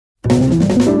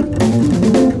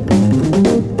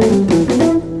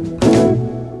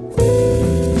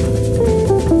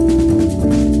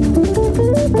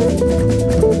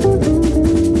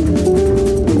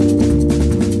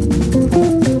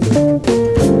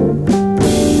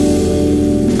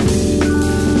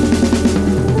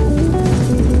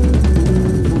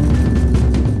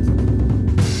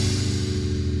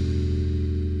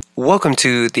Welcome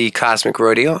to the Cosmic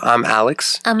Rodeo. I'm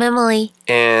Alex. I'm Emily.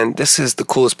 And this is the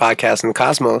coolest podcast in the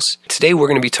cosmos. Today we're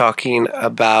going to be talking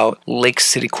about Lake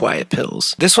City Quiet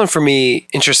Pills. This one for me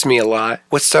interests me a lot.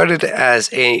 What started as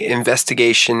an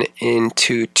investigation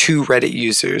into two Reddit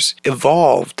users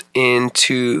evolved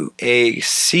into a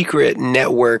secret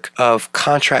network of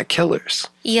contract killers.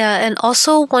 Yeah, and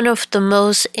also one of the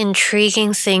most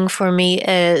intriguing thing for me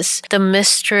is the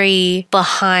mystery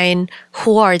behind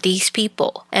who are these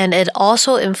people. And it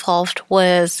also involved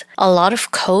with a lot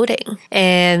of coding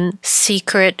and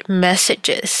secret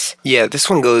messages. Yeah, this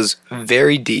one goes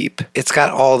very deep. It's got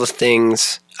all the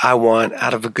things I want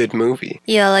out of a good movie.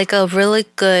 Yeah, like a really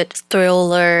good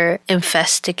thriller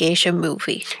investigation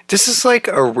movie. This is like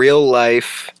a real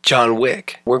life John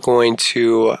Wick. We're going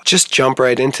to just jump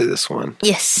right into this one.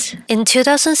 Yes. In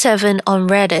 2007 on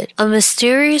Reddit, a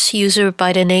mysterious user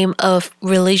by the name of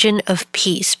Religion of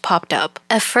Peace popped up.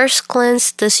 At first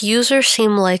glance, this user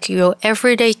seemed like your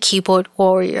everyday keyboard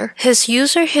warrior. His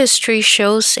user history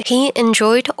shows he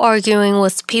enjoyed arguing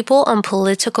with people on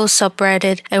political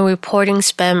subreddit and reporting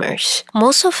spammers.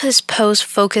 Most of his posts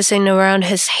focusing around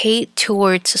his hate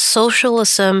towards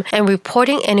socialism and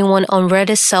reporting anyone on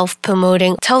Reddit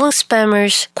self-promoting, telling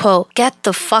spammers, quote, "Get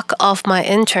the fuck off my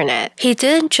internet." He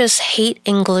didn't just hate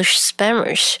English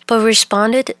spammers, but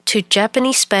responded to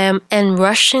Japanese spam and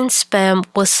Russian spam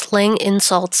with slang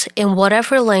insults in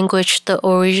whatever language the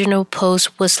original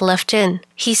post was left in.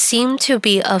 He seemed to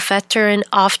be a veteran,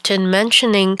 often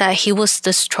mentioning that he was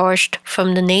discharged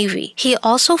from the Navy. He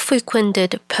also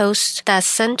frequented posts that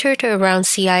centered around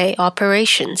CIA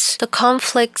operations, the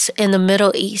conflicts in the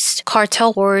Middle East,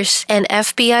 cartel wars, and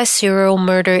FBI serial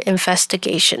murder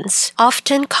investigations,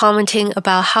 often commenting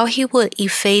about how he would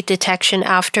evade detection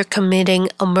after committing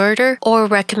a murder or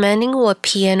recommending what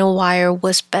piano wire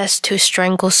was best to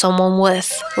strangle someone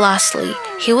with. Lastly,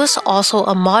 he was also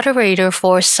a moderator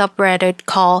for a subreddit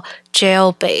called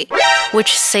Jailbait,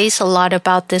 which says a lot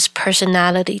about this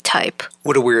personality type.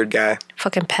 What a weird guy.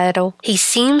 Fucking pedo. He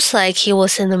seems like he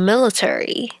was in the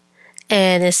military.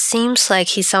 And it seems like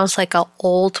he sounds like an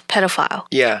old pedophile.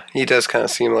 Yeah, he does kind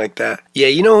of seem like that. Yeah,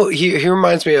 you know, he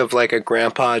reminds me of like a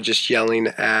grandpa just yelling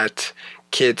at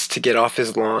kids to get off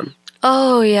his lawn.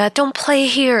 Oh yeah, don't play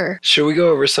here. Should we go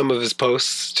over some of his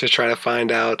posts to try to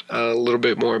find out a little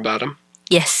bit more about him?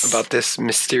 Yes. About this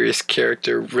mysterious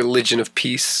character, Religion of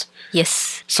Peace.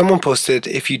 Yes. Someone posted,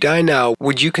 "If you die now,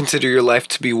 would you consider your life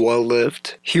to be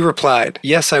well-lived?" He replied,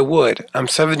 "Yes, I would. I'm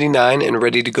 79 and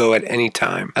ready to go at any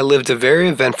time. I lived a very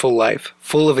eventful life,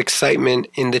 full of excitement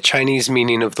in the Chinese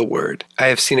meaning of the word. I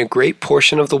have seen a great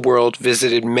portion of the world,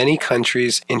 visited many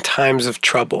countries in times of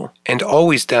trouble, and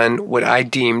always done what I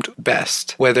deemed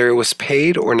best, whether it was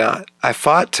paid or not. I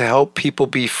fought to help people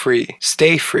be free,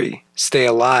 stay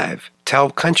alive, to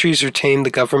help countries retain the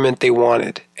government they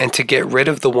wanted, and to get rid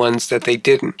of the ones that they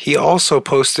didn't." He also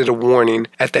posted a warning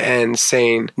at the end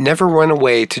saying, "Never run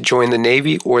away to join the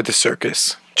Navy or the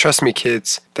circus. Trust me,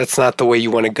 kids, that's not the way you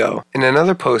want to go." In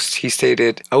another post, he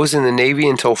stated, "I was in the Navy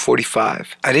until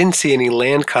 45. I didn't see any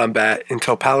land combat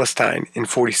until Palestine in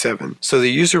 47. So the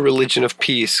user Religion of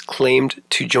Peace claimed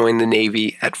to join the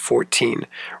Navy at 14,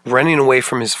 running away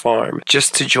from his farm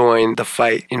just to join the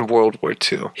fight in World War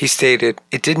II. He stated,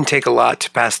 "It didn't take a lot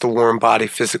to pass the warm body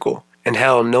physical. And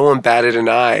hell, no one batted an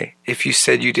eye if you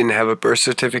said you didn't have a birth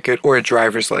certificate or a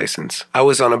driver's license. I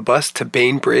was on a bus to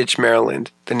Bainbridge,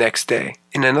 Maryland the next day."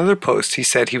 In another post, he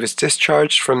said he was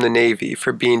discharged from the Navy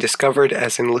for being discovered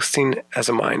as enlisting as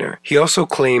a minor. He also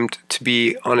claimed to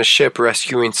be on a ship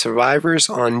rescuing survivors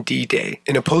on D-Day.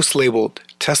 In a post labeled,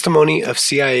 "Testimony of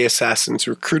CIA assassins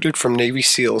recruited from Navy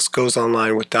SEALs goes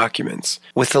online with documents,"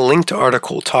 with a linked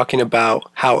article talking about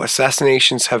how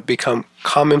assassinations have become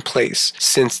commonplace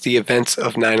since the events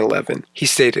of 9/11. He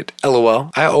stated,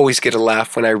 "LOL, I always get a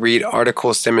laugh when I read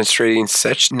articles demonstrating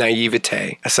such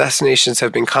naivete. Assassinations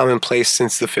have been commonplace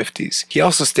since the 50s. He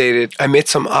also stated, "I met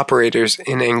some operators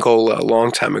in Angola a long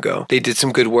time ago. They did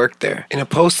some good work there." In a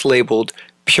post labeled,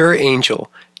 "Pure Angel,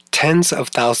 tens of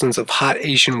thousands of hot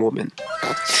Asian women."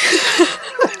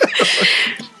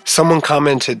 Someone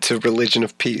commented to Religion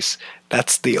of Peace,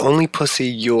 "That's the only pussy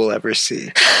you'll ever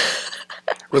see."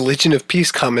 Religion of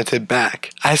Peace commented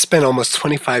back, "I spent almost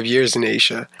 25 years in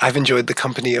Asia. I've enjoyed the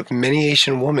company of many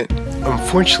Asian women.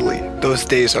 Unfortunately, those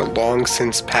days are long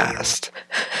since past."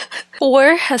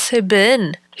 Where has he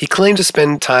been? He claimed to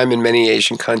spend time in many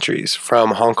Asian countries,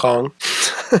 from Hong Kong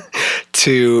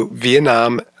to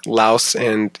Vietnam, Laos,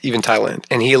 and even Thailand.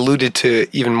 And he alluded to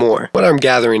even more. What I'm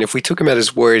gathering, if we took him at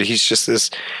his word, he's just this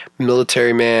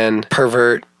military man,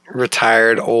 pervert,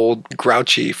 retired, old,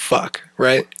 grouchy fuck,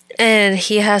 right? And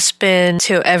he has been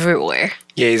to everywhere.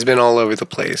 Yeah, he's been all over the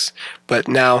place. But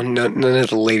now none of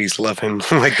the ladies love him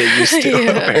like they used to,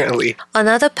 apparently.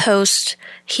 Another post,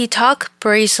 he talked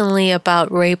brazenly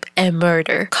about rape and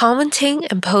murder, commenting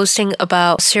and posting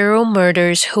about serial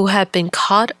murders who had been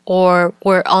caught or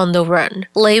were on the run,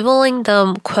 labeling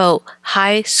them, quote,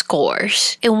 high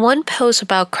scores. In one post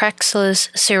about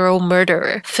Craigslist serial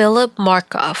murderer Philip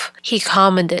Markoff, he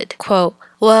commented, quote,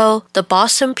 well, the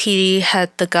Boston PD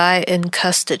had the guy in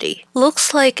custody.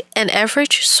 Looks like an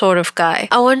average sort of guy.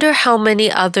 I wonder how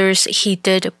many others he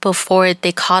did before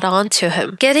they caught on to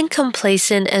him. Getting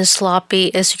complacent and sloppy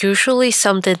is usually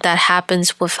something that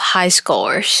happens with high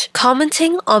scores.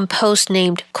 Commenting on post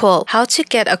named, quote, how to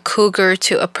get a cougar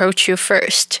to approach you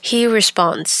first, he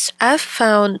responds, I've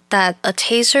found that a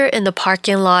taser in the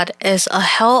parking lot is a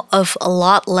hell of a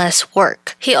lot less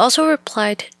work. He also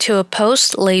replied to a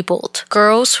post labeled,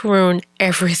 Girls Ruin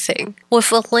Everything,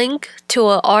 with a link to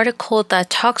an article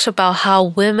that talks about how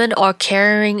women are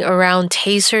carrying around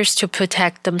tasers to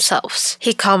protect themselves.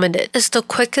 He commented, it's the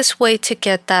quickest way to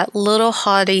get that little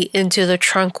hottie into the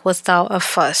trunk without a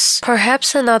fuss.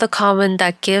 Perhaps another comment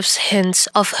that gives hints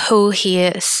of who he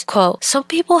is. Quote, some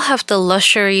people have the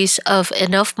luxuries of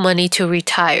enough money to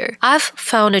retire. I've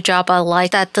found a job I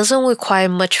like that doesn't require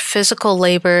much physical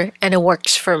labor and it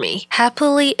works for me.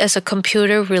 Happily as a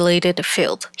computer-related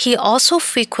field. He also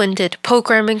frequented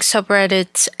programming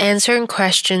subreddits answering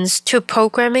questions to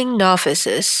programming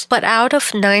novices. But out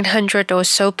of 900 or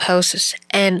so posts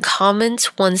and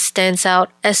comments, one stands out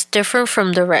as different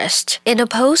from the rest. In a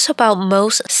post about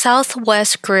Moe's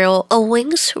Southwest Grill, a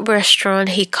wings restaurant,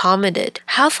 he commented,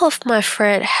 half of my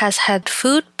frat has had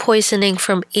food poisoning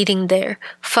from eating there.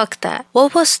 Fuck that.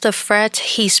 What was the frat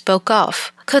he spoke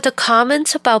of? Could the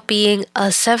comments about being a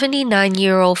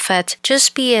 79-year-old vet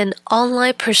just be an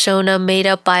online persona made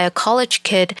up by a college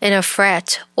kid in a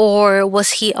frat, or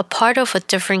was he a part of a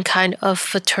different kind of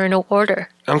fraternal order?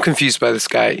 I'm confused by this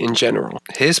guy in general.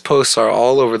 His posts are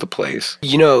all over the place.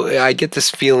 You know, I get this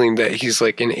feeling that he's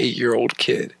like an 8-year-old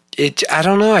kid. I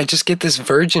don't know, I just get this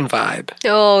virgin vibe.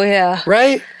 Oh, yeah.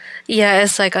 Right? Yeah,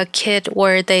 it's like a kid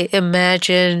where they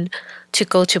imagine to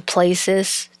go to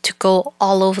places, to go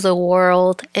all over the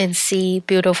world and see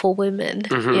beautiful women,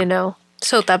 you know?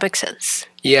 So that makes sense.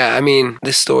 Yeah, I mean,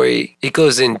 this story, it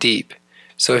goes in deep.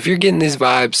 So if you're getting these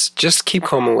vibes, just keep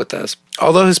coming with us.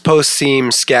 Although his posts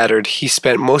seem scattered, he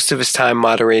spent most of his time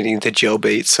moderating the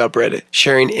jailbait subreddit,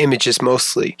 sharing images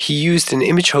mostly. He used an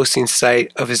image hosting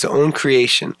site of his own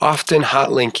creation, often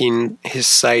hot linking his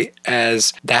site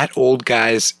as that old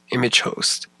guy's image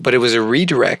host. But it was a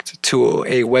redirect to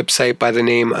a website by the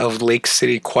name of Lake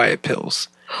City Quiet Pills.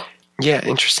 Yeah,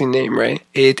 interesting name, right?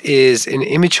 It is an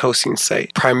image hosting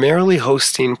site, primarily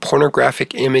hosting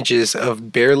pornographic images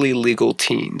of barely legal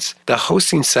teens. The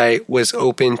hosting site was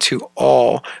open to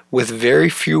all with very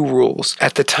few rules.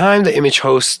 At the time, the image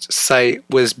host site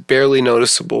was barely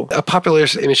noticeable. A popular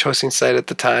image hosting site at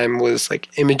the time was like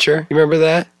Imager. You remember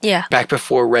that? Yeah. Back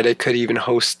before Reddit could even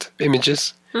host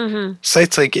images.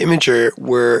 Sites like Imager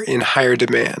were in higher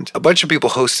demand. A bunch of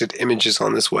people hosted images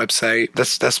on this website.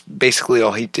 That's basically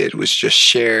all he did, was just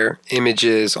share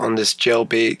images on this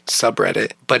jailbait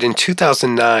subreddit. But in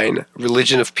 2009,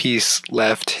 Religion of Peace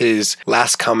left his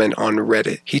last comment on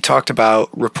Reddit. He talked about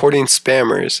reporting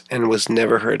spammers and was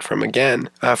never heard from again.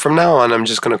 From now on, I'm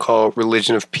just going to call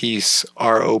Religion of Peace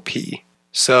ROP.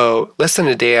 So, less than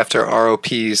a day after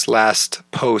ROP's last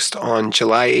post on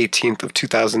July 18th of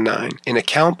 2009, an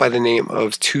account by the name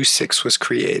of 26 was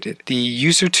created. The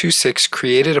user 26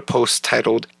 created a post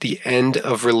titled, The End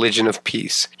of Religion of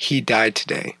Peace. He died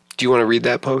today. Do you want to read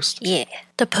that post? Yeah.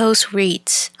 The post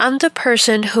reads, I'm the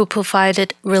person who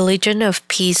provided Religion of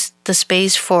Peace the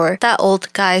space for that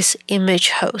old guy's image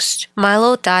host.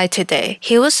 Milo died today.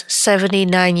 He was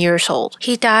 79 years old.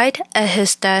 He died at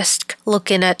his desk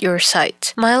looking at your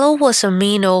site. Milo was a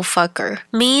mean old fucker.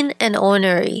 Mean and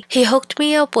ornery. He hooked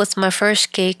me up with my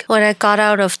first gig when I got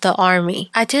out of the army.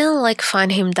 I didn't like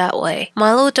find him that way.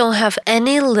 Milo don't have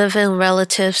any living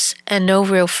relatives and no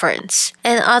real friends.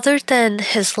 And other than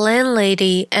his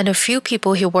landlady and a few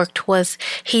people he worked with,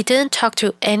 he didn't talk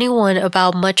to anyone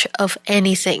about much of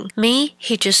anything. Me,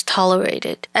 he just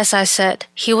tolerated. As I said,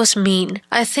 he was mean.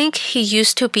 I think he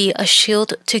used to be a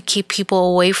shield to keep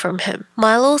people away from him.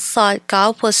 Milo thought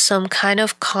God was some kind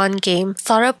of con game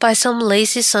thought up by some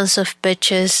lazy sons of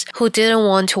bitches who didn't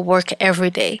want to work every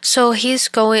day. So he's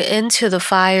going into the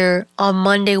fire on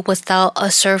Monday without a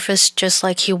service just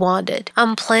like he wanted.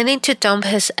 I'm planning to dump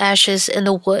his ashes in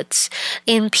the woods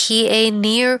in PA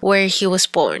near where he was was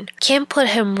born. Can't put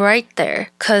him right there,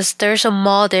 cause there's a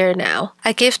mall there now.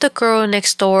 I gave the girl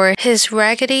next door his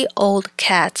raggedy old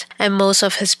cat and most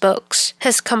of his books.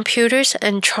 His computers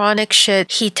and tronic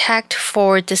shit he tagged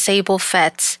for disabled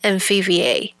vets and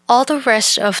VVA. All the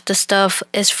rest of the stuff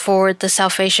is for the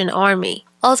Salvation Army.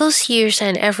 All those years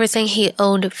and everything he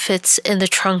owned fits in the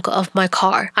trunk of my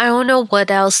car. I don't know what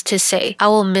else to say. I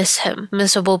will miss him,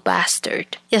 miserable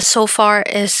bastard. Yet so far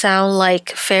it sounds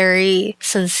like very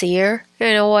sincere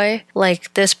in a way.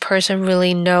 Like this person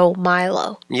really know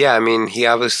Milo. Yeah, I mean, he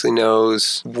obviously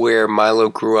knows where Milo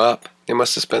grew up. They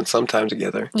must have spent some time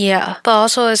together. Yeah, but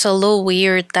also it's a little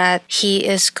weird that he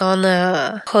is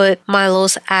gonna put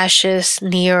Milo's ashes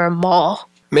near a mall.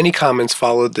 Many comments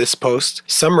followed this post.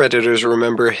 Some Redditors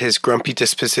remember his grumpy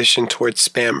disposition towards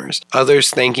spammers, others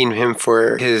thanking him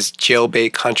for his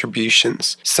jailbait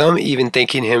contributions, some even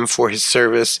thanking him for his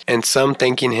service, and some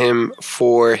thanking him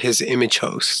for his image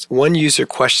host. One user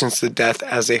questions the death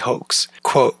as a hoax.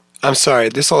 Quote, "I'm sorry,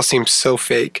 this all seems so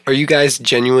fake. Are you guys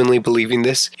genuinely believing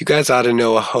this? You guys ought to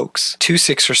know a hoax."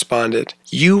 26 responded,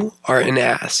 "You are an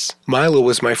ass. Milo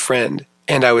was my friend,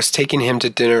 and I was taking him to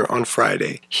dinner on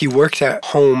Friday. He worked at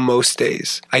home most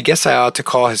days. I guess I ought to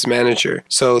call his manager,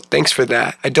 so thanks for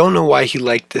that. I don't know why he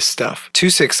liked this stuff."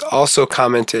 26 also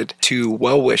commented to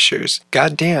well-wishers,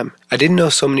 "God damn, I didn't know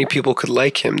so many people could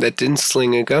like him that didn't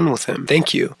sling a gun with him.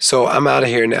 Thank you. So I'm out of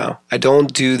here now. I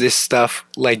don't do this stuff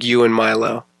like you and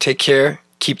Milo. Take care.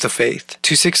 Keep the faith."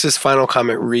 26's final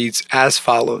comment reads as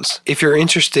follows. "If you're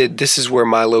interested, this is where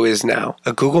Milo is now.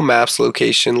 A Google Maps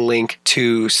location link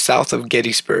to south of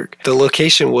Gettysburg. The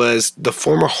location was the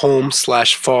former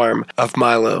home/farm of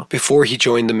Milo before he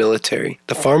joined the military.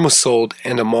 The farm was sold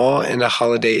and a mall and a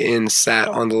Holiday Inn sat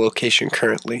on the location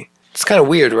currently." It's kind of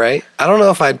weird, right? I don't know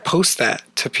if I'd post that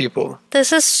to people.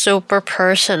 This is super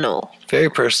personal. Very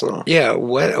personal. Yeah,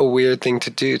 what a weird thing to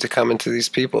do, to comment to these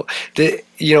people.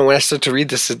 When I start to read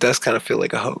this, it does kind of feel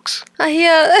like a hoax.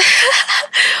 Yeah,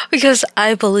 because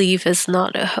I believe it's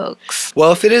not a hoax.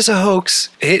 Well, if it is a hoax,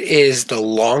 it is the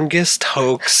longest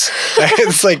hoax.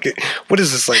 It's like, what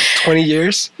is this, like 20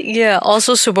 years? Yeah,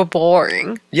 also super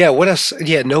boring. Yeah, what else?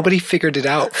 Yeah, nobody figured it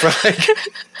out for like...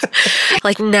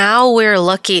 Like now we're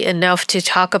lucky enough to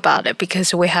talk about it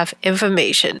because we have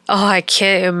information. Oh, I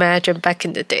can't imagine back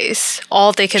in the days.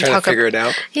 All they can Trying talk to figure it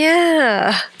out.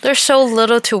 Yeah, there's so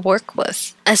little to work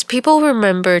with. As people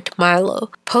remembered Milo,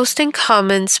 posting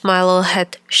comments Milo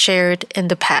had shared in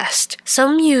the past,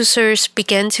 some users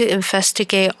began to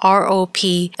investigate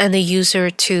ROP and the user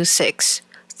 26.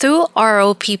 Through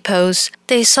ROP posts,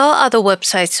 they saw other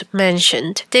websites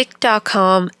mentioned,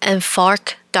 dig.com and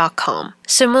fark.com.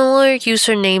 Similar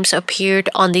usernames appeared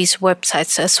on these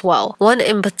websites as well. One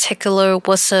in particular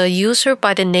was a user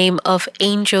by the name of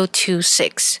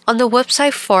Angel26. On the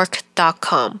website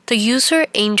fark.com, the user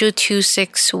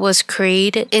Angel26 was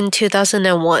created in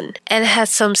 2001 and had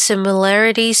some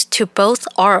similarities to both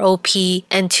ROP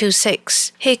and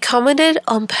 26. He commented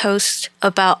on posts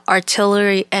about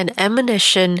artillery and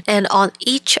ammunition, and on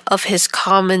each of his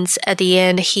comments at the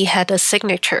end he had a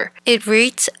signature. It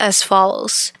reads as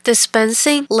follows: "Dispensing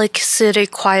Lick City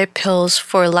quiet pills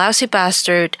for a lousy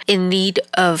bastard in need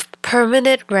of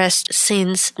permanent rest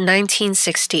since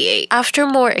 1968. After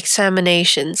more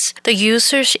examinations, the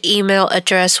user's email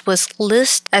address was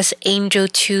listed as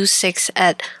angel26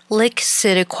 at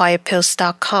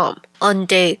lickcityquietpills.com. On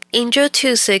Dig,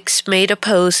 Angel26 made a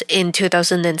post in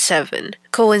 2007.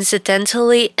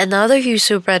 Coincidentally, another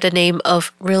user by the name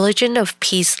of Religion of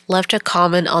Peace left a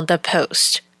comment on the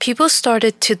post. People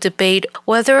started to debate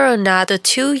whether or not the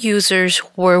two users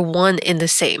were one and the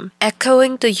same,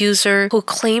 echoing the user who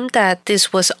claimed that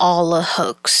this was all a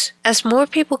hoax. As more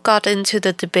people got into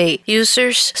the debate,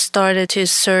 users started to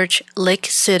search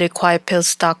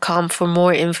LakeCityQuietPills.com for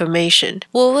more information.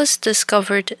 What was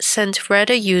discovered sent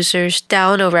Reddit users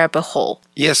down a rabbit hole.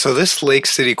 Yeah, so this Lake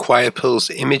City Quiet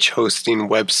Pills image hosting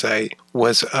website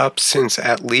was up since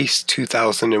at least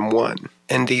 2001.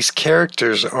 And these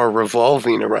characters are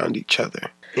revolving around each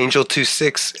other.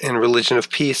 Angel26 and Religion of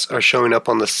Peace are showing up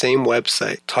on the same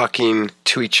website, talking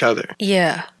to each other.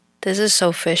 Yeah, this is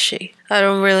so fishy. I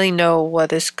don't really know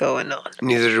what is going on.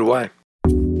 Neither do I.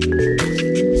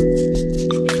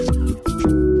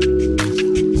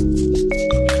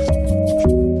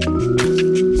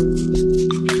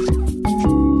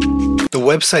 The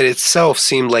website itself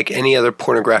seemed like any other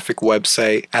pornographic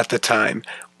website at the time,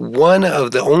 One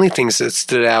of the only things that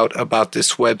stood out about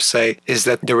this website is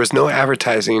that there was no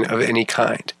advertising of any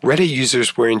kind. Reddit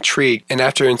users were intrigued, and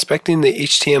after inspecting the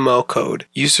HTML code,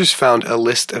 users found a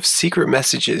list of secret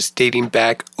messages dating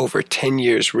back over 10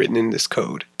 years written in this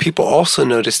code. People also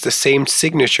noticed the same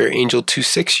signature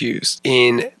Angel26 used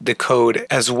in the code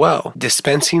as well,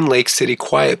 dispensing Lake City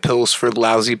quiet pills for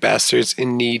lousy bastards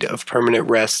in need of permanent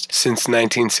rest since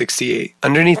 1968.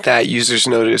 Underneath that, users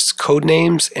noticed code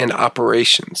names and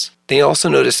operations. They also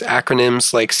noticed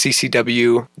acronyms like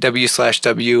CCW,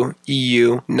 W/W,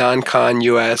 EU, non-con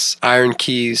US, Iron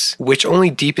Keys, which only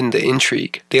deepened the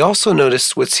intrigue. They also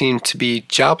noticed what seemed to be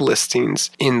job listings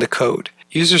in the code.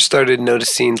 Users started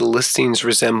noticing the listings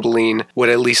resembling what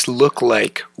at least looked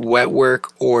like wet work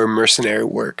or mercenary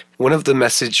work. One of the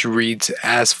messages reads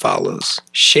as follows.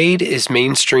 Shade is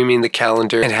mainstreaming the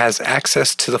calendar and has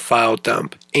access to the file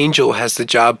dump. Angel has the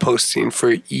job posting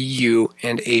for EU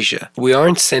and Asia. We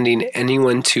aren't sending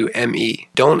anyone to ME.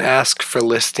 Don't ask for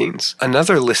listings.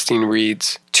 Another listing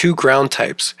reads, 2 ground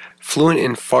types, fluent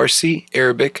in Farsi,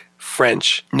 Arabic,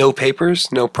 French. No papers,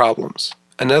 no problems.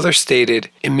 Another stated,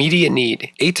 immediate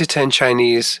need, 8 to 10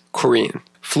 Chinese, Korean.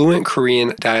 Fluent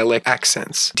Korean dialect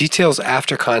accents. Details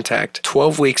after contact,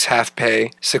 12 weeks half pay,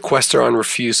 sequester on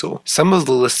refusal. Some of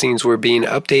the listings were being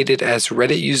updated as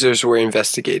Reddit users were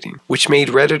investigating, which made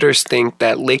Redditors think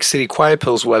that Lake City Quiet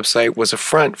Pills website was a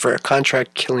front for a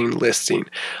contract-killing listing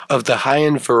of the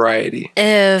high-end variety.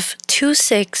 If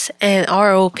 26 and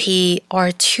ROP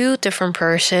are 2 different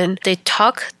persons, they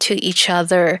talk to each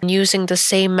other using the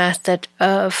same method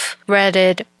of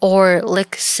Reddit or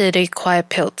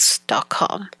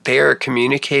LakeCityQuietPills.com. They are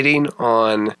communicating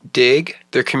on Dig,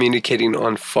 they're communicating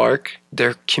on Fark,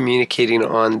 they're communicating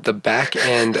on the back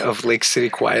end of Lake City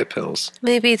Quiet Pills.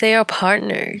 Maybe they are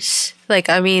partners.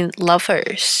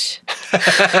 Lovers.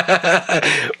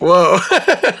 Whoa.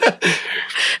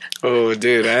 Oh,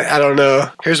 dude, I don't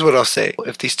know. Here's what I'll say.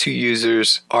 If these 2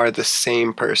 users are the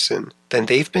same person, then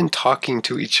they've been talking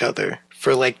to each other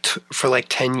for like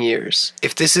 10 years.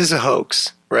 If this is a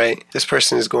hoax, right, this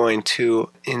person is going to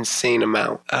insane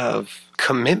amount of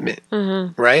commitment,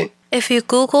 right? If you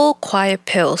Google quiet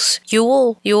pills, you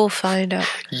will find out.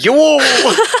 Yo!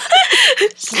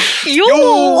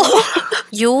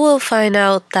 You will find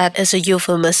out that is a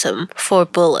euphemism for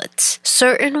bullets.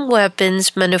 Certain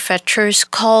weapons manufacturers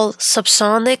call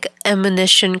subsonic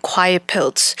ammunition quiet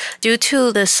pills due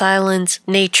to the silent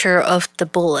nature of the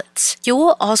bullets. You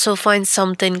will also find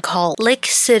something called Lake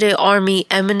City Army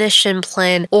Ammunition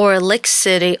Plant or Lake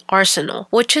City Arsenal,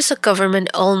 which is a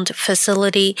government-owned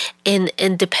facility in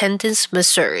Independence,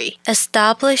 Missouri,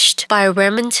 established by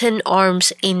Remington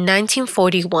Arms in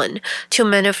 1941 to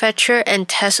manufacture and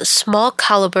test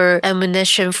small-caliber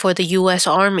ammunition for the U.S.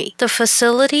 Army. The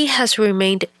facility has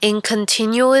remained in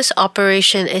continuous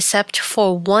operation except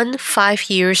for one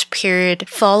 5-year period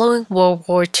following World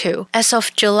War II. As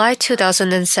of July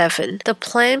 2007, the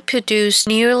plant produced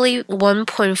nearly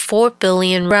 1.4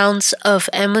 billion rounds of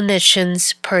ammunition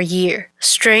per year.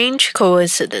 Strange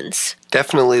coincidence.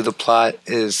 Definitely the plot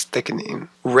is thickening.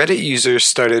 Reddit users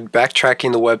started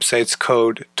backtracking the website's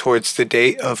code towards the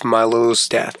date of Milo's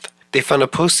death. They found a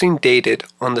posting dated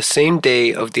on the same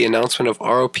day of the announcement of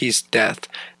ROP's death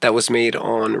that was made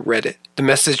on Reddit. The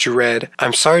message read,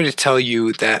 I'm sorry to tell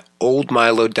you that old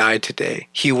Milo died today.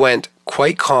 He went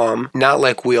quite calm, not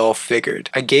like we all figured.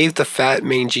 I gave the fat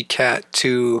mangy cat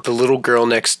to the little girl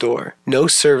next door. No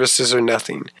services or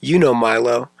nothing. You know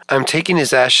Milo. I'm taking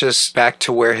his ashes back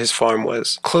to where his farm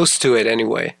was. Close to it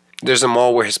anyway. There's a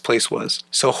mall where his place was.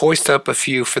 So hoist up a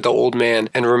few for the old man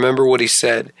and remember what he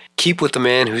said. Keep with the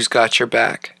man who's got your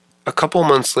back. A couple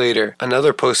months later,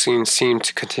 another posting seemed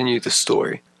to continue the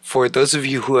story. For those of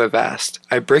you who have asked,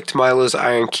 I bricked Milo's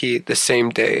iron key the same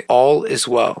day. All is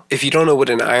well. If you don't know what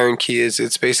an iron key is,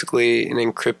 it's basically an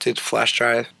encrypted flash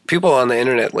drive. People on the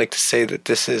internet like to say that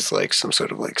this is like some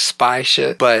sort of like spy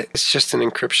shit, but it's just an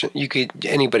encryption.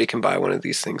 Anybody can buy one of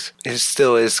these things. It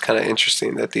still is kind of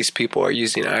interesting that these people are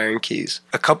using iron keys.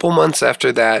 A couple months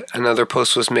after that, another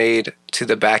post was made to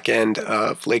the back end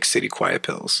of Lake City Quiet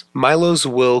Pills. Milo's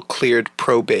will cleared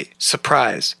probate.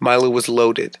 Surprise, Milo was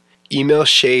loaded. Email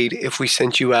Shade if we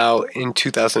sent you out in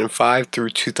 2005 through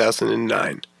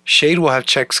 2009. Shade will have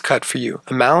checks cut for you.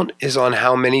 Amount is on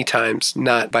how many times,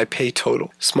 not by pay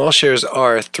total. Small shares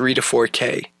are 3 to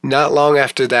 4K. Not long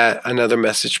after that, another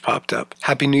message popped up.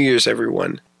 Happy New Year's,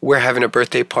 everyone. We're having a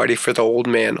birthday party for the old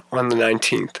man on the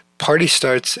 19th. Party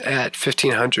starts at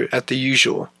 1500 at the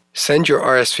usual. Send your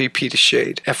RSVP to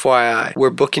Shade. FYI, we're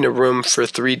booking a room for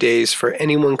 3 days for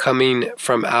anyone coming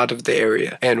from out of the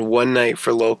area, and 1 night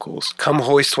for locals. Come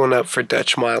hoist one up for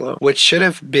Dutch Milo, which should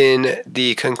have been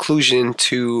the conclusion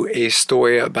to a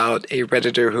story about a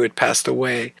redditor who had passed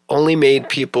away, only made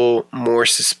people more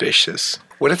suspicious.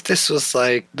 What if this was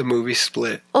like the movie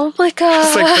Split? Oh my god.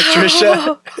 It's like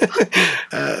Patricia.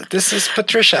 This is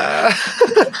Patricia.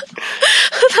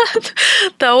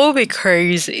 That would be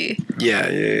crazy.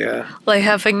 Yeah. Like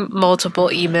having multiple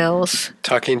emails.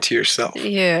 Talking to yourself.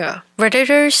 Yeah.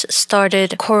 Redditors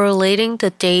started correlating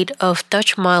the date of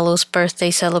Dutch Milo's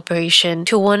birthday celebration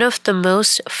to one of the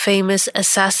most famous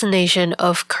assassinations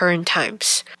of current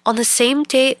times. On the same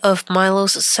day of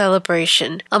Milo's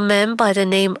celebration, a man by the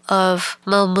name of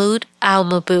Mahmoud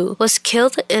al-Mabou was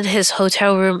killed in his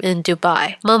hotel room in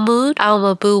Dubai. Mahmoud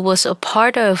al-Mabou was a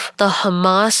part of the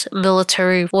Hamas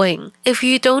military wing. If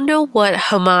you don't know what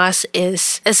Hamas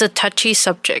is, it's a touchy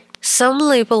subject. Some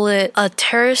label it a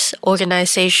terrorist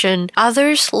organization,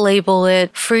 others label it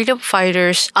freedom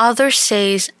fighters, others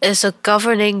say it's a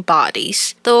governing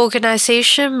bodies. The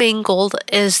organization's main goal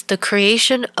is the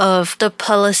creation of the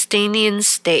Palestinian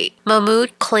state.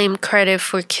 Mahmoud claimed credit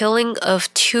for killing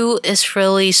of 2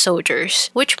 Israeli soldiers,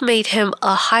 which made him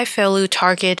a high-value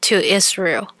target to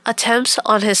Israel. Attempts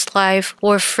on his life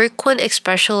were frequent,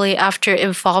 especially after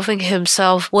involving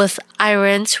himself with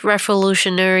Iran's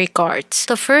Revolutionary Guards.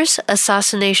 The first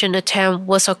assassination attempt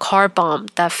was a car bomb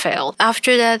that failed.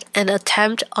 After that, an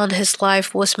attempt on his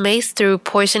life was made through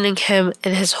poisoning him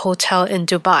in his hotel in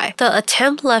Dubai. The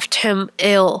attempt left him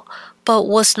ill, but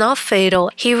was not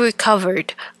fatal. He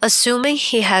recovered, assuming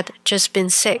he had just been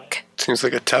sick. Seems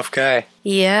like a tough guy.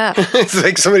 Yeah. It's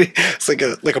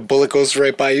like a bullet goes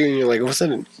right by you and you're like, was that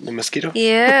a mosquito?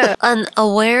 Yeah.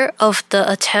 Unaware of the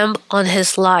attempt on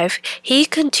his life, he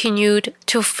continued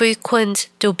to frequent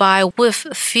Dubai with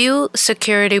few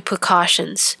security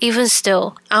precautions. Even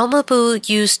still, al-Mabou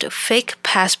used fake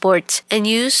passports and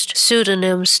used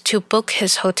pseudonyms to book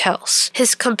his hotels.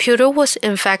 His computer was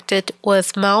infected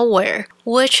with malware,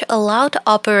 which allowed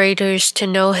operators to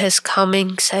know his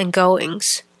comings and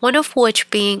goings. One of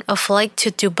which being a flight to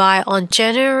Dubai on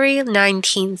January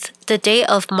 19th, the day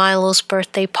of Milo's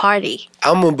birthday party.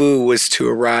 Al-Mabou was to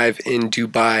arrive in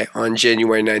Dubai on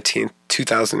January 19th,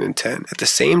 2010. At the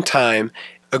same time,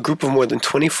 a group of more than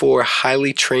 24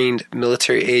 highly trained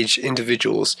military-aged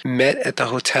individuals met at the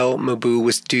hotel Mabou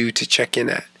was due to check in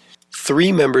at.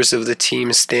 3 members of the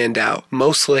team stand out,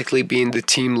 most likely being the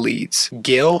team leads.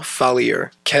 Gail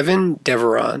Fallier, Kevin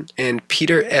Deveron, and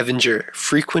Peter Evinger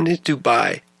frequented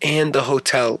Dubai and the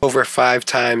hotel over 5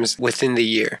 times within the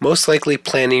year, most likely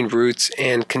planning routes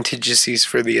and contingencies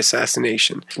for the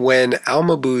assassination. When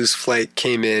al-Mabou's flight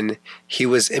came in, he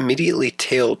was immediately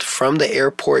tailed from the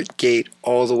airport gate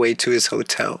all the way to his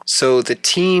hotel. So the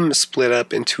team split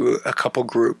up into a couple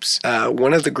groups.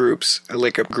 One of the groups,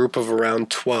 like a group of around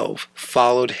 12,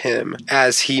 followed him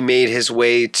as he made his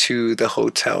way to the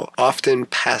hotel, often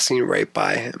passing right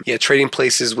by him. Trading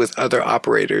places with other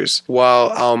operators,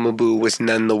 while al-Mabou was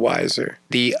none the wiser.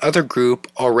 The other group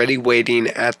already waiting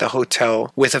at the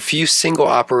hotel with a few single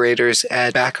operators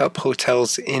at backup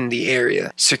hotels in the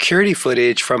area. Security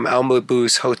footage from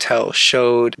al-Mabou's hotel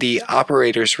showed the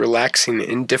operators relaxing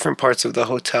in different parts of the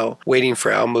hotel waiting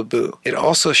for al-Mabou. It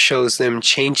also shows them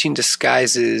changing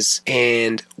disguises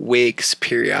and wigs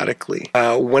periodically.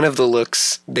 One of the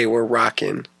looks they were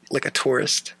rocking, like a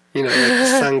tourist, like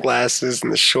the sunglasses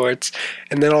and the shorts,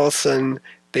 and then all of a sudden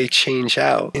they change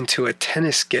out into a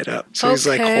tennis get-up. So he's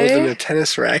like holding a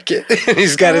tennis racket and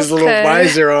he's got his little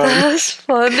visor on. That's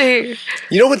funny.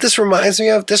 You know what this reminds me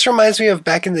of? This reminds me of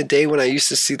back in the day when I used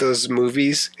to see those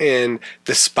movies and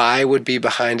the spy would be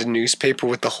behind a newspaper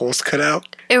with the holes cut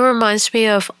out. It reminds me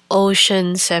of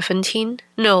Ocean 17.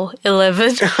 No,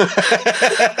 11.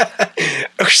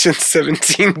 Ocean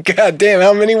 17. God damn,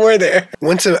 how many were there?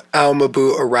 Once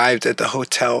al-Mabou arrived at the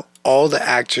hotel, all the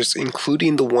actors,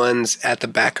 including the ones at the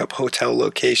backup hotel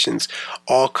locations,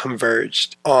 all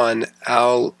converged on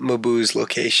al-Mabou's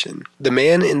location. The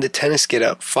man in the tennis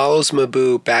get-up follows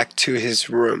Mabou back to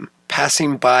his room,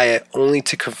 passing by it only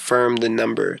to confirm the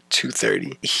number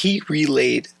 230. He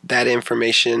relayed that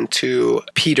information to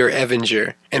Peter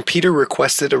Evinger, and Peter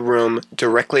requested a room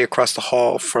directly across the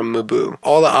hall from Mabou.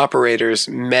 All the operators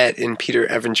met in Peter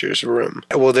Evinger's room.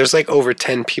 Well, there's like over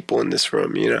 10 people in this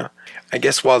room, I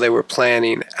guess while they were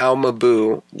planning,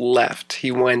 al-Mabou left.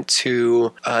 He went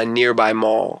to a nearby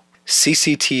mall.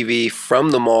 CCTV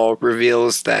from the mall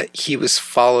reveals that he was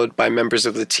followed by members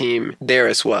of the team there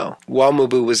as well. While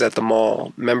Mabou was at the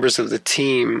mall, members of the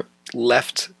team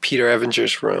left Peter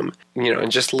Evinger's room,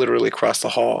 and just literally crossed the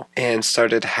hall and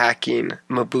started hacking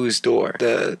Mabu's door,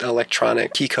 the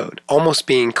electronic key code, almost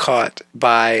being caught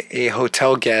by a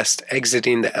hotel guest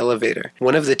exiting the elevator.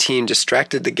 One of the team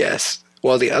distracted the guest,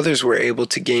 while the others were able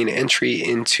to gain entry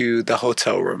into the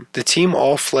hotel room. The team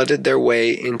all flooded their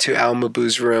way into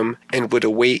Al-Mabu's room and would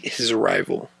await his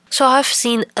arrival. So I've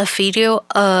seen a video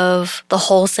of the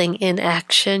whole thing in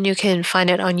action. You can find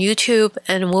it on YouTube,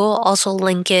 and we'll also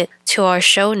link it to our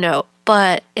show note.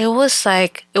 But it was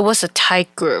a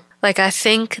tight group. I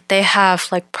think they have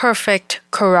perfect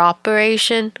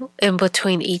cooperation in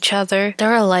between each other.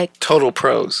 They're total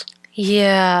pros.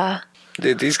 Yeah.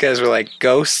 Dude, these guys were like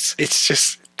ghosts. It's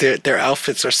just their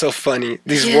outfits are so funny.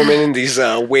 These women in these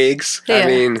wigs. Yeah. I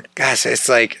mean, gosh, it's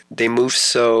they move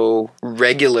so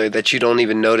regular that you don't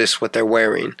even notice what they're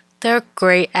wearing. They're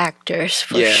great actors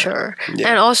for sure. Yeah.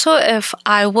 And also, if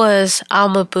I was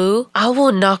Al-Mabu, I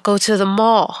would not go to the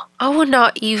mall. I would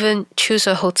not even choose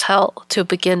a hotel to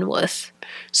begin with.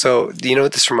 So, do you know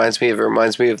what this reminds me of? It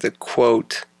reminds me of the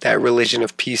quote that Religion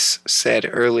of Peace said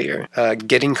earlier.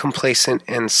 Getting complacent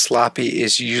and sloppy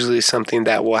is usually something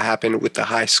that will happen with the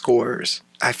high scorers.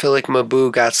 I feel like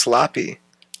Mabu got sloppy.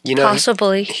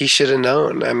 Possibly. He should have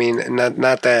known. I mean,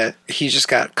 not that he just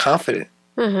got confident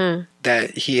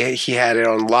that he had it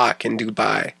on lock in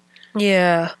Dubai.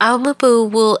 Yeah. Al-Mabu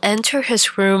will enter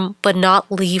his room but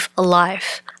not leave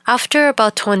alive. After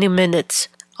about 20 minutes,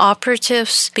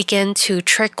 operatives begin to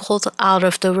trickle out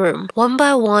of the room. One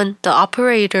by one, the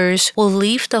operators will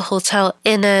leave the hotel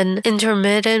in an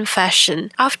intermittent fashion.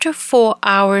 After 4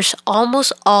 hours,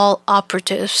 almost all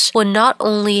operatives would not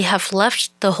only have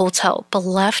left the hotel, but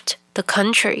left the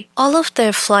country. All of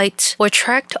their flights were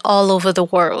tracked all over the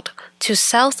world, to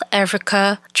South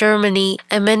Africa, Germany,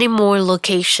 and many more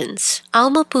locations.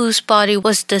 Al-Mabu's body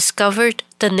was discovered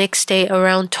the next day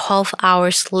around 12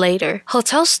 hours later.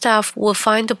 Hotel staff would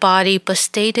find the body but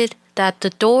stated that the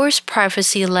door's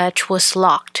privacy latch was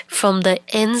locked from the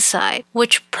inside,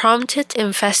 which prompted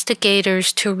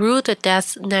investigators to rule the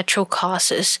death's natural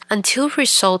causes until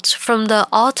results from the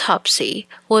autopsy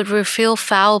would reveal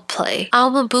foul play.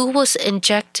 Al-Mabu was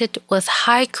injected with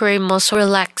high-grade muscle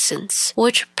relaxants,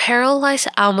 which paralyzed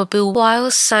Al-Mabu while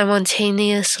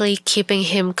simultaneously keeping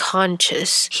him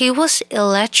conscious. He was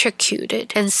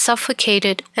electrocuted and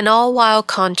suffocated, and all while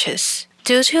conscious.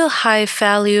 Due to the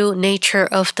high-value nature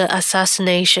of the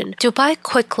assassination, Dubai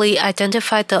quickly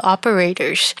identified the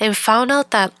operators and found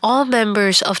out that all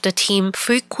members of the team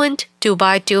frequent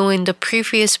Dubai during the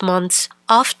previous months,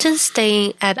 often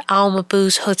staying at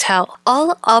Al-Mabu's hotel.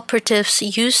 All operatives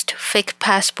used fake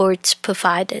passports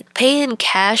provided, pay in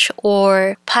cash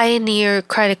or Pioneer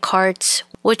credit cards,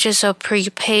 which is a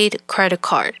prepaid credit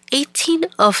card. 18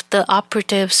 of the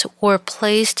operatives were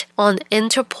placed on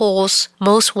Interpol's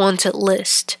most wanted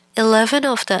list. 11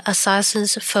 of the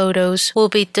assassins' photos will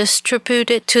be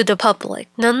distributed to the public.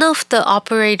 None of the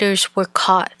operators were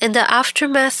caught. In the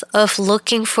aftermath of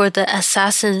looking for the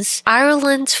assassins,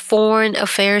 Ireland's Foreign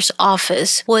Affairs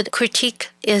Office would critique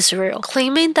Israel,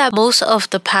 claiming that most of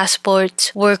the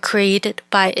passports were created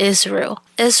by Israel.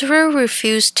 Israel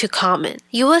refused to comment.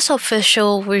 U.S.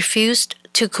 officials refused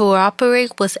to cooperate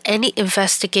with any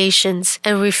investigations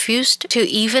and refused to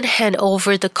even hand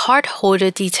over the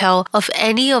cardholder detail of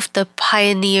any of the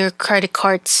Pioneer credit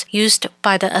cards used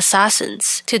by the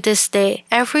assassins. To this day,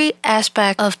 every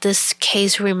aspect of this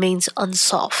case remains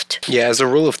unsolved. Yeah, as a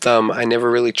rule of thumb, I never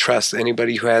really trust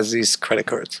anybody who has these credit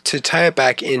cards. To tie it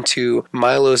back into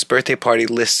Milo's birthday party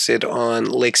listed on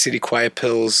Lake City Quiet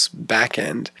Pill's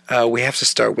backend, we have to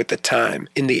start with the time.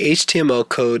 In the HTML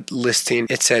code listing,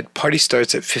 it said party starts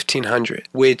at 1500,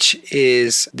 which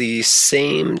is the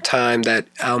same time that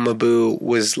Al-Mabu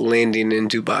was landing in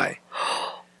Dubai.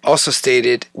 Also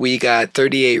stated, we got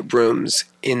 38 rooms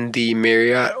in the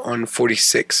Marriott on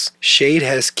 46. Shade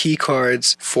has key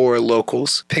cards for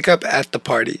locals. Pick up at the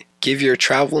party. Give your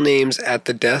travel names at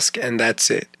the desk and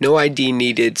that's it. No ID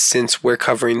needed since we're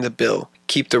covering the bill.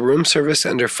 Keep the room service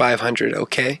under 500,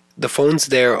 okay? The phones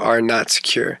there are not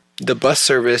secure. The bus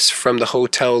service from the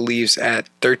hotel leaves at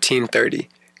 13:30.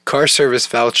 Car service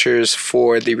vouchers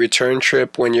for the return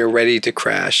trip when you're ready to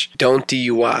crash. Don't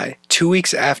DUI. 2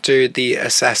 weeks after the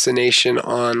assassination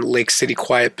on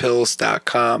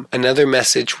LakeCityQuietPills.com, another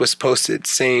message was posted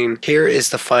saying, here is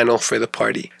the final for the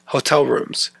party. Hotel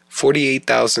rooms,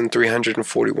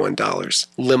 $48,341.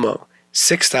 Limo,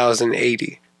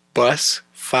 $6,080. Bus,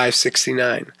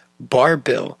 $569. Bar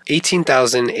bill,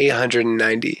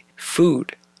 $18,890.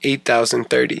 Food,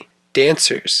 $8,030.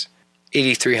 Dancers,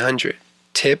 $8,300.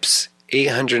 Tips,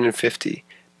 $850.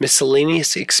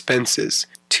 Miscellaneous expenses,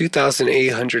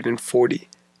 2,840.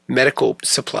 Medical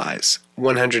supplies,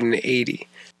 180.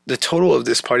 The total of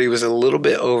this party was a little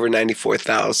bit over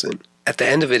 94,000. At the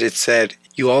end of it, it said,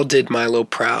 "You all did Milo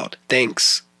proud.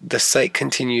 Thanks." The site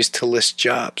continues to list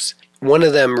jobs. One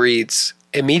of them reads,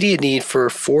 "Immediate need for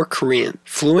 4 Korean,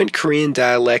 fluent Korean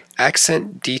dialect,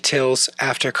 accent details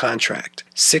after contract.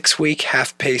 6-week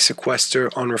half-pay sequester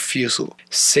on refusal.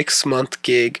 6-month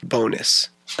gig bonus."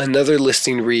 Another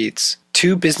listing reads,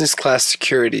 2 business class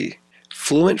security,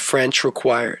 fluent French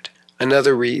required.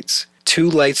 Another reads, 2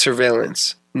 light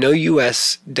surveillance, no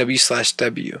US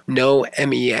W/W, no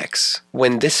MEX.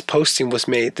 When this posting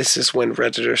was made, this is when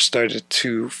Redditor started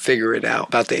to figure it out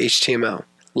about the HTML.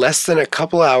 Less than a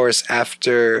couple hours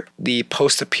after the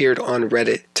post appeared on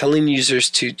Reddit, telling users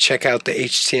to check out the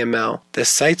HTML, the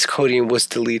site's coding was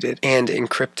deleted and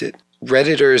encrypted.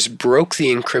 Redditors broke the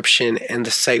encryption and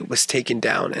the site was taken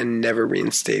down and never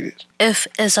reinstated. If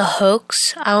it's a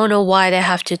hoax, I don't know why they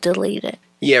have to delete it.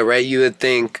 Yeah, right? You would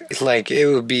think it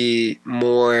would be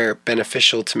more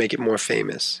beneficial to make it more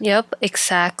famous. Yep,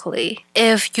 exactly.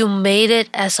 If you made it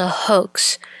as a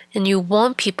hoax and you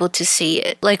want people to see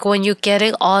it, like when you get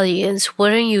an audience,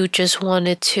 wouldn't you just want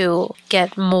it to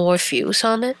get more views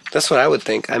on it? That's what I would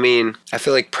think. I mean, I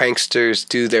feel like pranksters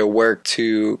do their work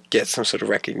to get some sort of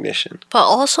recognition. But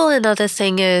also another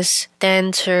thing is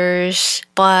dancers,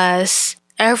 bus,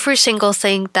 every single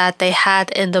thing that they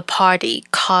had in the party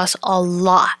cost a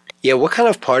lot. Yeah, what kind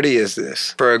of party is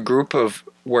this? For a group of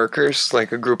workers,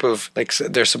 like a group of,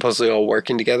 they're supposedly all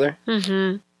working together?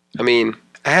 Mm-hmm. I mean,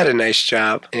 I had a nice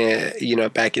job,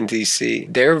 back in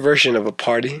DC. Their version of a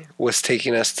party was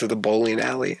taking us to the bowling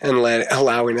alley and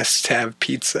allowing us to have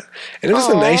pizza. And it was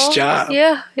a nice job.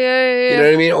 Yeah. You know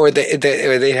what I mean? Or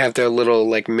they have their little,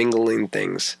 mingling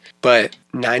things. But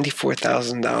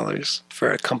 $94,000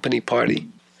 for a company party?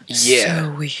 Yeah. So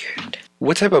weird.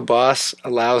 What type of boss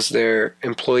allows their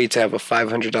employee to have a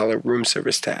 $500 room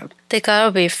service tab? They gotta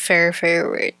be very, very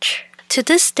rich. To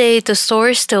this day, the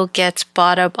story still gets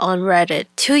brought up on Reddit.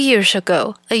 2 years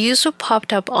ago, a user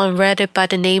popped up on Reddit by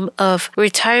the name of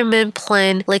Retirement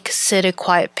Plan Lake City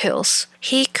Quiet Pills.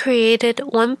 He created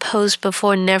one post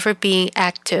before never being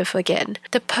active again.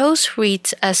 The post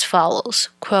reads as follows,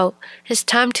 quote, "It's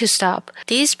time to stop.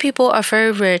 These people are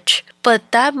very rich, but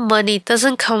that money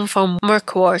doesn't come from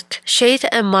merc work. Shade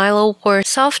and Milo were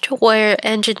software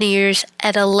engineers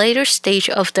at a later stage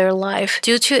of their life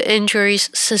due to injuries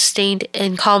sustained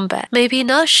in combat. Maybe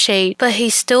not Shade, but he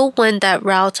still went that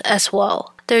route as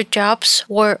well. Their jobs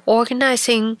were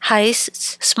organizing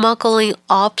heists, smuggling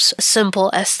ops, simple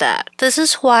as that. This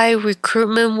is why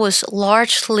recruitment was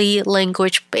largely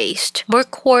language-based.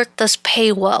 Merc work does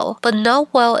pay well, but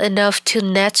not well enough to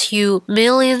net you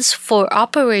millions for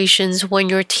operations when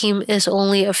your team is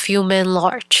only a few men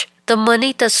large. The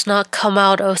money does not come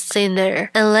out of thin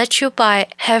air and let you buy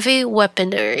heavy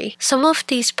weaponry. Some of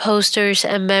these posters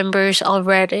and members on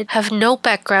Reddit have no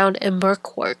background in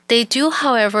merc work. They do,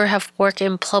 however, have work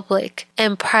in public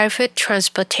and private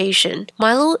transportation.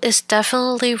 Milo is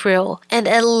definitely real, and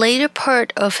at a later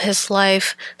part of his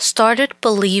life started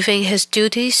believing his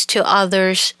duties to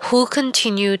others who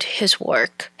continued his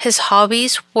work. His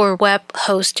hobbies were web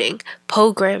hosting,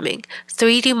 programming,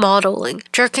 3D modeling,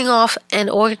 jerking off, and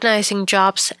organizing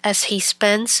jobs as he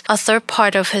spends a third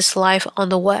part of his life on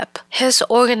the web. His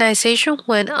organization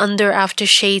went under after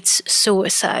Shade's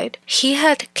suicide. He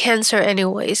had cancer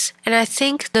anyways, and I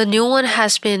think the new one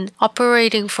has been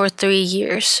operating for 3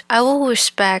 years. I will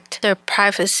respect their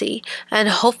privacy, and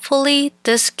hopefully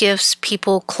this gives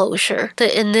people closure.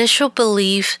 The initial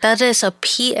belief that is a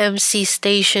PMC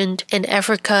stationed in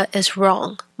Africa is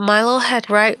wrong. Milo had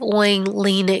right-wing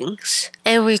leanings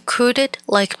and recruited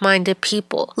like-minded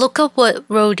people. Look at what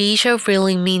Rhodesia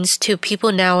really means to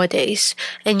people nowadays,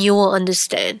 and you will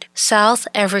understand. South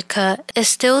Africa is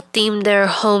still deemed their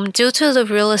home due to the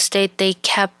real estate they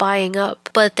kept buying up,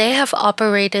 but they have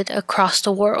operated across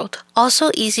the world.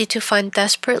 Also easy to find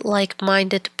desperate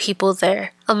like-minded people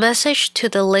there. A message to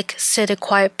the Lake City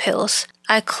Quiet Pills.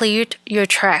 I cleared your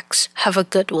tracks. Have a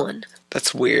good one.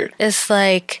 That's weird. It's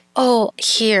like, oh,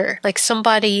 here. Like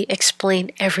somebody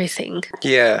explained everything.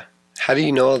 Yeah. How do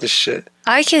you know all this shit?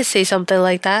 I can say something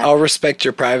like that. I'll respect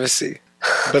your privacy,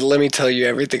 but let me tell you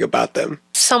everything about them.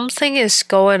 Something is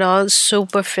going on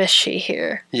super fishy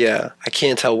here. Yeah. I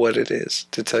can't tell what it is,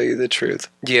 to tell you the truth.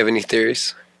 Do you have any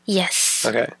theories? Yes.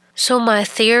 Okay. So my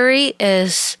theory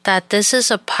is that this is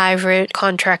a private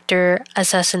contractor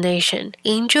assassination.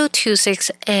 Angel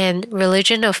 26 and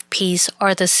Religion of Peace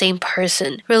are the same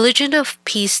person. Religion of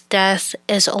Peace death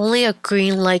is only a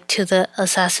green light to the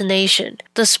assassination.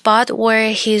 The spot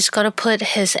where he's gonna put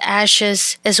his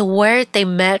ashes is where they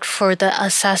met for the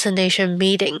assassination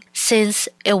meeting. Since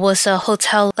it was a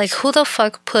hotel, like who the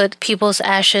fuck put people's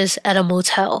ashes at a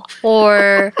motel?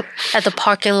 Or at the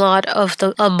parking lot of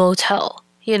a motel,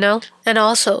 you know? And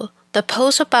also, the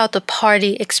post about the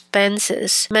party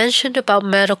expenses mentioned about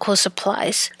medical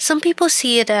supplies. Some people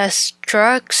see it as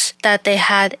drugs that they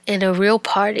had in a real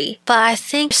party, but I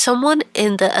think someone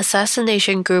in the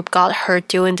assassination group got hurt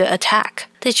during the attack.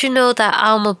 Did you know that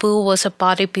Al-Mabou was a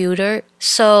bodybuilder?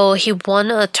 So he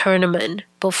won a tournament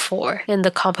before in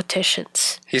the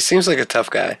competitions. He seems like a tough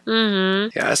guy.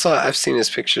 Mm-hmm. Yeah, I've seen his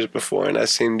pictures before, and I've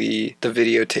seen the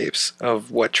videotapes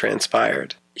of what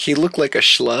transpired. He looked like a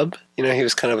schlub. You know, he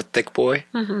was kind of a thick boy.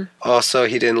 Mm-hmm. Also,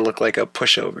 he didn't look like a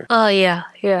pushover. Oh, yeah.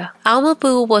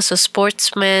 Al-Mabou was a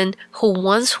sportsman who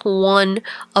once won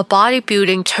a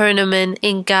bodybuilding tournament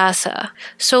in Gaza.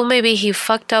 So maybe he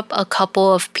fucked up a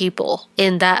couple of people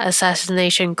in that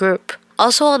assassination group.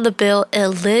 Also on the bill, it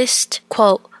lists,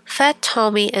 quote, Fat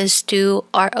Tommy and Stu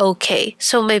are okay.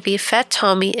 So maybe Fat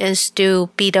Tommy and Stu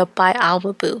beat up by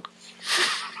Al-Mabou.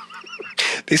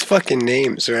 These fucking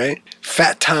names, right?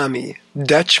 Fat Tommy,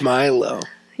 Dutch Milo.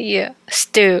 Yeah,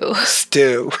 Stu.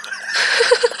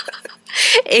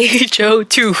 Angel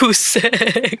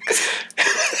 26.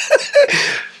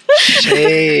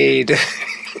 Shade.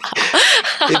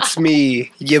 It's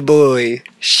me, your boy,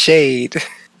 Shade.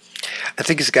 I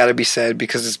think it's got to be said,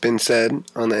 because it's been said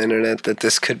on the internet, that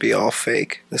this could be all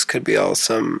fake. This could be all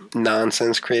some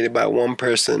nonsense created by one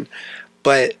person.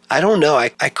 But I don't know. I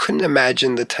couldn't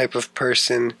imagine the type of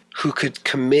person who could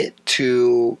commit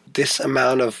to this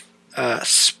amount of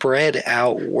spread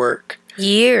out work.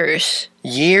 Years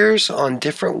on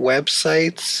different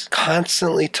websites,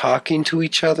 constantly talking to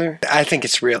each other. I think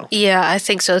it's real. Yeah, I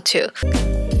think so too.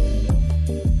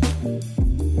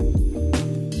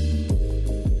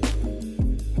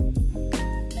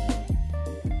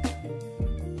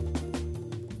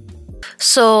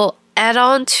 So, add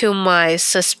on to my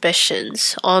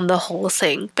suspicions on the whole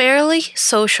thing. Barely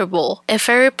Sociable, a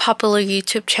very popular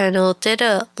YouTube channel, did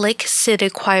a Lake City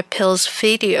Quiet Pills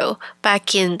video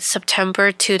back in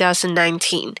September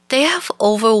 2019. They have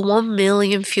over 1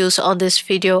 million views on this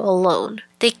video alone.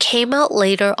 They came out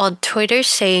later on Twitter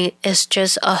saying it's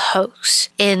just a hoax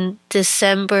in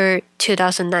December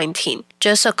 2019,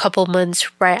 just a couple months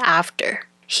right after.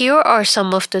 Here are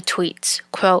some of the tweets.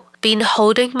 Quote, been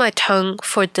holding my tongue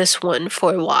for this one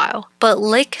for a while, but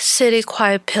Lake City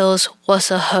Quiet Pills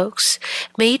was a hoax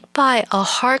made by a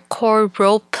hardcore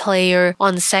role player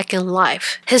on Second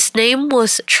Life. His name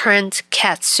was Trent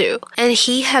Katsu, and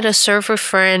he had a server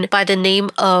friend by the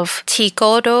name of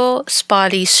Tigodo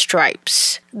Spotty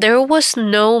Stripes. There was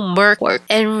no merc work,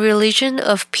 and Religion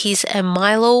of Peace and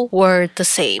Milo were the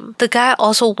same. The guy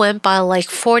also went by like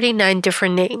 49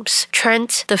 different names.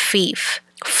 Trent the Thief,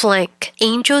 Flank,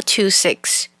 Angel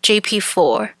 26,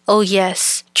 JP4. Oh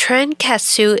yes, Trent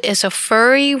Katsu is a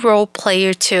furry role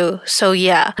player too, so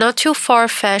yeah, not too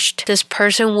far-fetched, this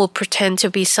person will pretend to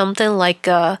be something like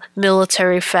a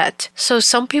military vet. So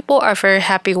some people are very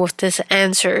happy with this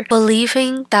answer,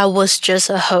 believing that was just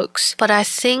a hoax. But I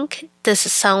think this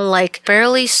sound like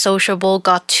Barely Sociable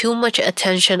got too much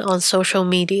attention on social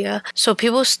media, so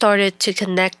people started to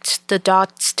connect the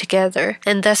dots together,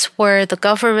 and that's where the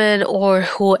government or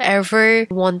whoever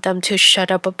want them to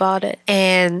shut up about it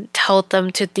and tell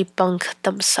them to debunk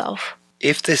themselves.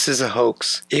 If this is a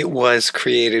hoax, it was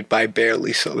created by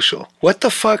Barely Social. What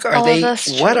the fuck are they?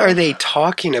 What are they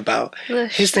talking about?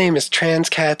 His name is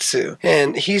Transkatsu,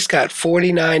 and he's got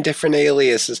 49 different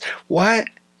aliases. What?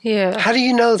 Yeah. How do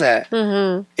you know that?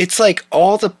 Mm-hmm. It's like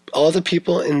all the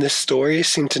people in this story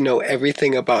seem to know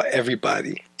everything about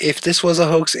everybody. If this was a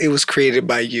hoax, it was created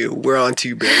by you. We're on to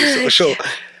you, Barely Social.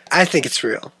 I think it's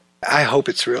real. I hope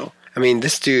it's real. I mean,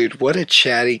 this dude, what a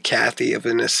chatty Cathy of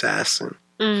an assassin.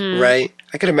 Mm-hmm. Right?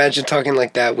 I could imagine talking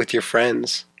like that with your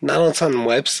friends. Not on some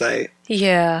website.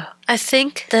 Yeah. I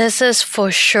think this is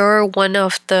for sure one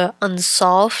of the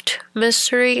unsolved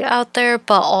mystery out there,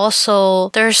 but also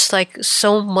there's like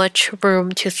so much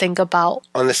room to think about.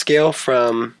 On the scale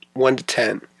from 1 to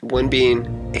 10, 1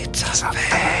 being, it's a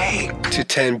fake, to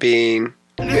 10 being,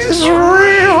 it's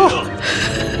real.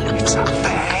 It's a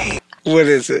fake. What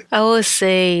is it? I would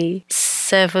say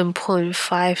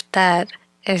 7.5. That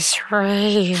is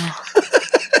real.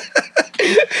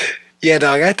 Yeah,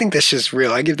 dog, I think that shit's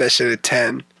real. I give that shit a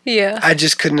 10. Yeah. I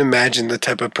just couldn't imagine the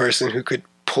type of person who could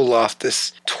pull off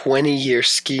this 20-year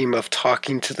scheme of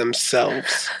talking to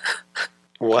themselves.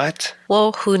 What?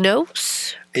 Well, who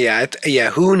knows? Yeah,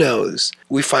 who knows?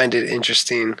 We find it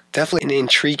interesting. Definitely an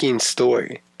intriguing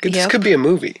story. This could be a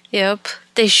movie. Yep.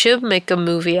 They should make a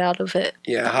movie out of it.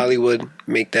 Yeah, Hollywood,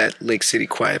 make that Lake City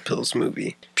Quiet Pills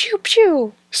movie. Pew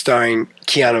pew. Starring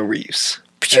Keanu Reeves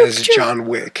Pew, as pew. John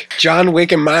Wick. John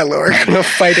Wick and Milo are going to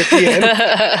fight at the end.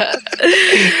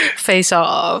 Face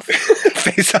off.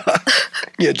 Face off.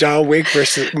 Yeah, John Wick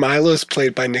versus Milo is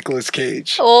played by Nicolas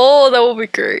Cage. Oh, that would be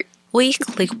great.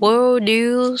 Weekly World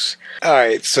News. All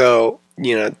right, so,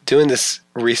 doing this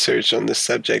research on this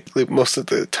subject, most of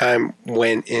the time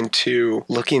went into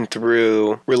looking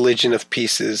through Religion of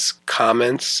Peace's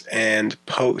comments and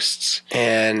posts.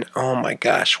 And oh my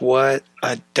gosh, what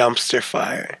a dumpster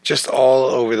fire. Just all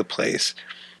over the place.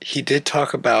 He did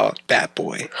talk about Bat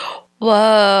Boy.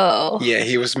 Whoa. Yeah,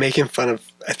 he was making fun of,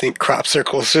 I think, crop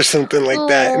circles or something like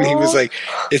that. And he was like,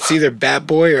 it's either Bat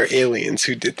Boy or aliens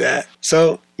who did that.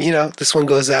 So, this one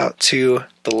goes out to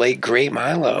the late great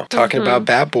Milo talking about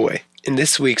Bat Boy. In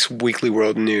this week's Weekly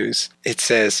World News, it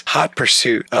says, hot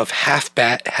pursuit of half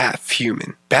bat, half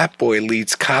human. Bat Boy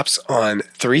leads cops on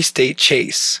 3-state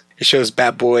chase. It shows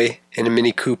Bat Boy in a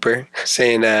Mini Cooper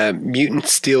saying, mutant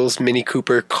steals Mini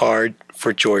Cooper card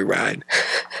for joyride.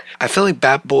 I feel like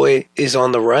Bat Boy is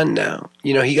on the run now.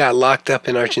 He got locked up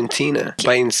in Argentina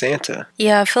fighting Santa.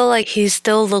 Yeah, I feel like he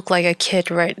still look like a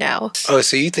kid right now. Oh,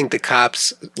 so you think the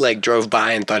cops drove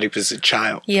by and thought he was a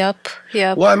child? Yep.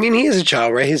 Well, I mean, he is a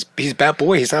child, right? He's Bat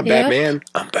Boy. He's not Batman.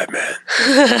 I'm Batman.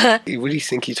 What do you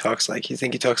think he talks like? You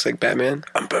think he talks like Batman?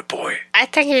 I'm Bat Boy. I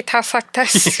think he talks like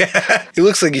this. Yeah. He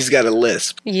looks like he's got a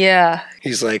lisp. Yeah.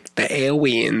 He's like, the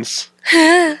aliens.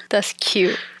 That's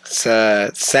cute. It's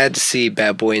sad to see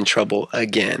Bat Boy in trouble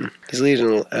again. He's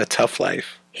leading a tough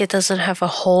life. He doesn't have a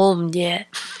home yet.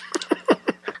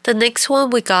 The next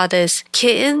one we got is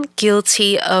kitten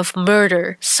guilty of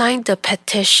murder signed the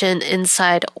petition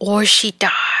inside or she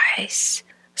dies.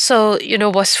 So,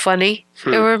 what's funny?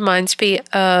 It reminds me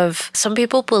of some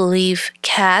people believe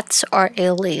cats are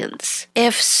aliens.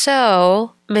 If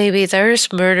so, maybe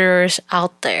there's murderers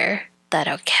out there that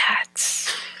are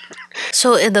cats.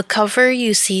 So in the cover,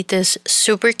 you see this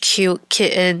super cute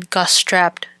kitten got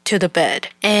strapped to the bed.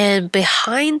 And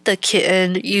behind the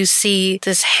kitten, you see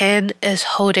this hand is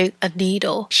holding a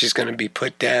needle. She's going to be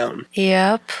put down.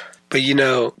 Yep. But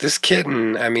this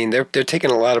kitten, I mean, they're taking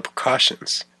a lot of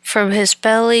precautions. From his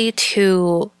belly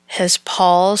to his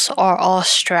paws are all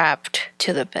strapped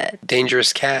to the bed.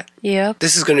 Dangerous cat. Yep.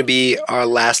 This is going to be our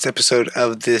last episode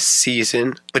of this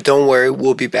season. But don't worry,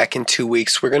 we'll be back in 2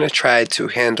 weeks. We're going to try to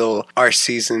handle our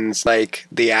seasons like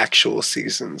the actual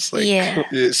seasons.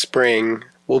 Spring.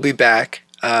 We'll be back.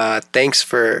 Thanks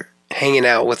for hanging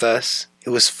out with us. It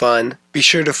was fun. Be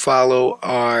sure to follow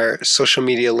our social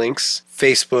media links.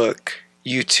 Facebook,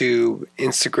 YouTube,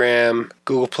 Instagram,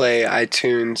 Google Play,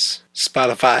 iTunes,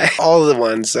 Spotify, all of the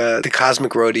ones, The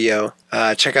Cosmic Rodeo.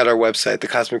 Check out our website,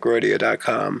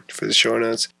 thecosmicrodeo.com for the show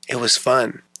notes. It was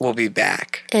fun. We'll be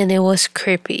back. And it was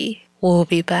creepy. We'll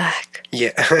be back.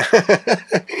 Yeah.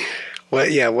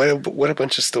 What a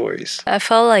bunch of stories. I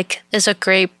felt like it's a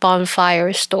great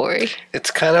bonfire story.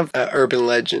 It's kind of an urban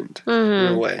legend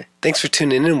in a way. Thanks for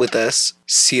tuning in with us.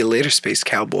 See you later, Space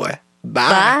Cowboy. Bye.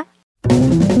 Bye.